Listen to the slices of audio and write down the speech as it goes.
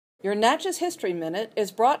Your Natchez History Minute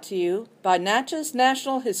is brought to you by Natchez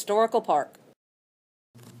National Historical Park.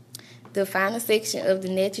 The final section of the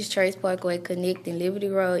Natchez Trace Parkway connecting Liberty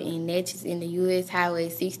Road and Natchez in the U.S. Highway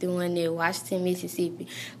 61 near Washington, Mississippi,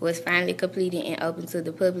 was finally completed and opened to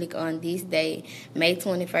the public on this day, May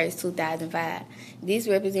 21, 2005. This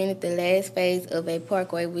represented the last phase of a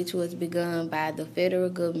parkway which was begun by the federal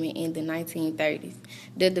government in the 1930s.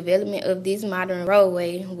 The development of this modern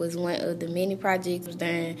roadway was one of the many projects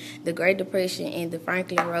during the Great Depression and the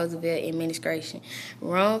Franklin Roosevelt administration.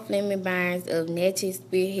 Ron Fleming Barnes of Natchez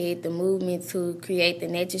spearheaded the movement to create the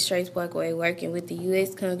Natchez Trace Parkway, working with the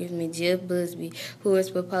U.S. Congressman Jeff Busby, who has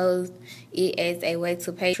proposed it as a way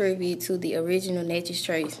to pay tribute to the original Natchez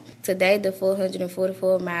Trace. Today, the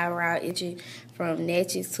 444-mile route is from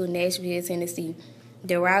Natchez to Nashville, Tennessee.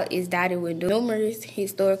 The route is dotted with numerous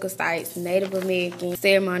historical sites, Native American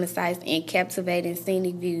ceremonial sites, and captivating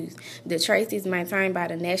scenic views. The trace is maintained by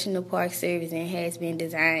the National Park Service and has been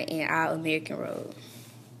designed in All-American road.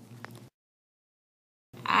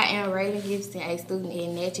 I am Raylin Gibson, a student at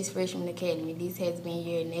Natchez Freshman Academy. This has been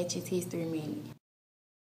your Natchez History Minute.